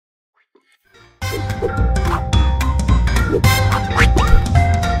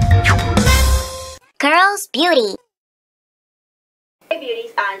Curls Beauty. Hey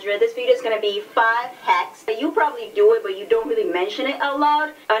beauties, Andrea. This video is going to be 5 hacks. You probably do it, but you don't really mention it out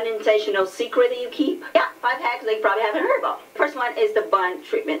loud. Unintentional secret that you keep. Yeah, 5 hacks that you probably haven't heard about. First one is the bun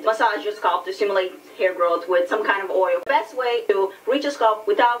treatment. Massage your scalp to stimulate hair growth with some kind of oil. Best way to reach your scalp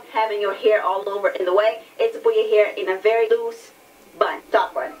without having your hair all over in the way is to put your hair in a very loose bun,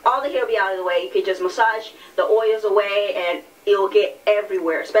 top bun. All the hair will be out of the way. You can just massage the oils away and it'll get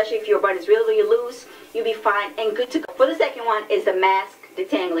everywhere. Especially if your bun is really, really loose, you'll be fine and good to go. For the second one is the mask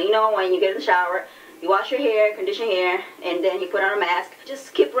detangling. You know, when you get in the shower, you wash your hair, condition your hair, and then you put on a mask. Just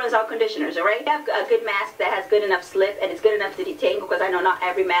skip rinse out conditioners, alright? Have a good mask that has good enough slip and it's good enough to detangle, because I know not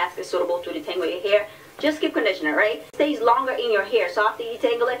every mask is suitable to detangle your hair. Just skip conditioner, right? It stays longer in your hair, so after you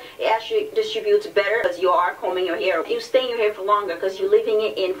detangle it, it actually distributes better because you are combing your hair. You stay in your hair for longer because you're leaving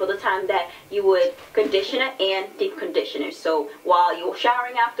it in for the time that you would condition it and deep condition it. So while you're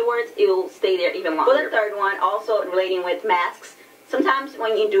showering afterwards, it will stay there even longer. For the third one, also relating with masks, sometimes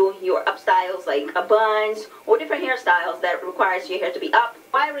when you do your up styles like buns or different hairstyles that requires your hair to be up,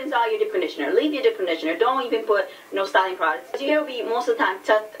 why rinse out your deep conditioner? Leave your deep conditioner. Don't even put no styling products. Your hair will be most of the time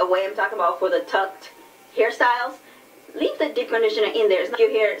tucked away. I'm talking about for the tucked hairstyles. Leave the deep conditioner in there. If your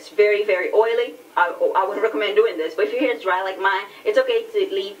hair is very, very oily, I would recommend doing this. But if your hair is dry like mine, it's okay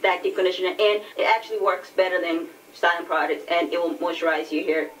to leave that deep conditioner in. It actually works better than styling products and it will moisturize your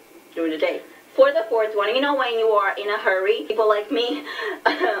hair during the day. For the fourth one, you know, when you are in a hurry, people like me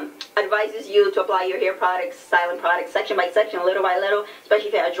advises you to apply your hair products, styling products, section by section, little by little, especially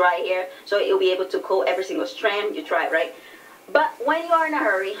if you have dry hair, so you'll be able to coat every single strand. You try it, right? But when you are in a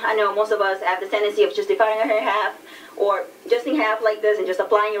hurry, I know most of us have the tendency of just dividing our hair in half, or just in half like this and just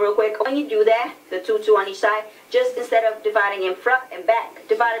applying it real quick. When you do that, the two on each side, just instead of dividing in front and back,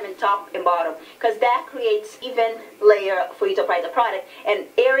 divide them in top and bottom, because that creates even layer for you to apply the product, and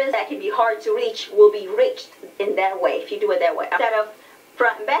areas that can be hard to reach will be reached in that way if you do it that way. Instead of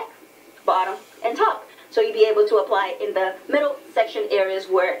front and back, bottom and top. So you'll be able to apply in the middle section areas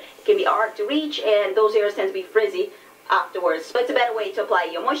where it can be hard to reach, and those areas tend to be frizzy afterwards. So it's a better way to apply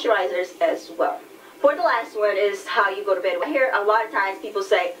your moisturizers as well. For the last one is how you go to bed. I hear a lot of times people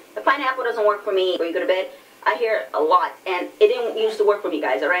say, the pineapple doesn't work for me when you go to bed. I hear a lot, and it didn't used to work for me,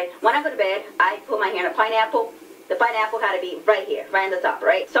 guys, alright? When I go to bed, I put my hair in a pineapple. The pineapple had to be right here, right in the top,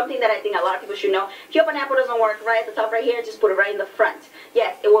 right? Something that I think a lot of people should know. If your pineapple doesn't work right at the top right here, just put it right in the front.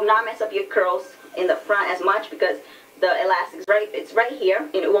 Yes, it will not mess up your curls in the front as much because the elastic is it's right here,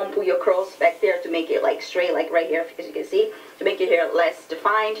 and it won't pull your curls back there to make it like straight, like right here, as you can see, to make your hair less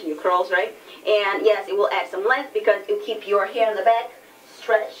defined, your curls, right? And yes, it will add some length because it will keep your hair in the back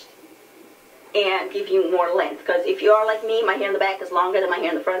stretched and give you more length. Because if you are like me, my hair in the back is longer than my hair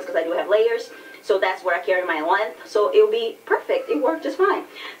in the front because I do have layers. So that's where I carry my length. So it will be perfect. It worked just fine.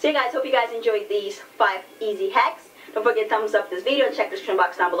 So you guys, hope you guys enjoyed these 5 easy hacks. Don't forget to thumbs up this video and check the description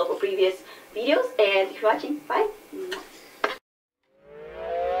box down below for previous videos. And if you're watching, bye.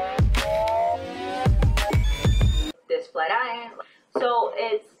 This flat iron. So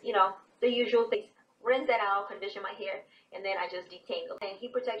it's, you know, the usual things. Rinse that out, condition my hair, and then I just detangle. And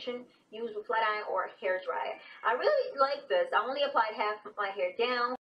heat protection used with flat iron or hair dryer. I really like this. I only applied half my hair down.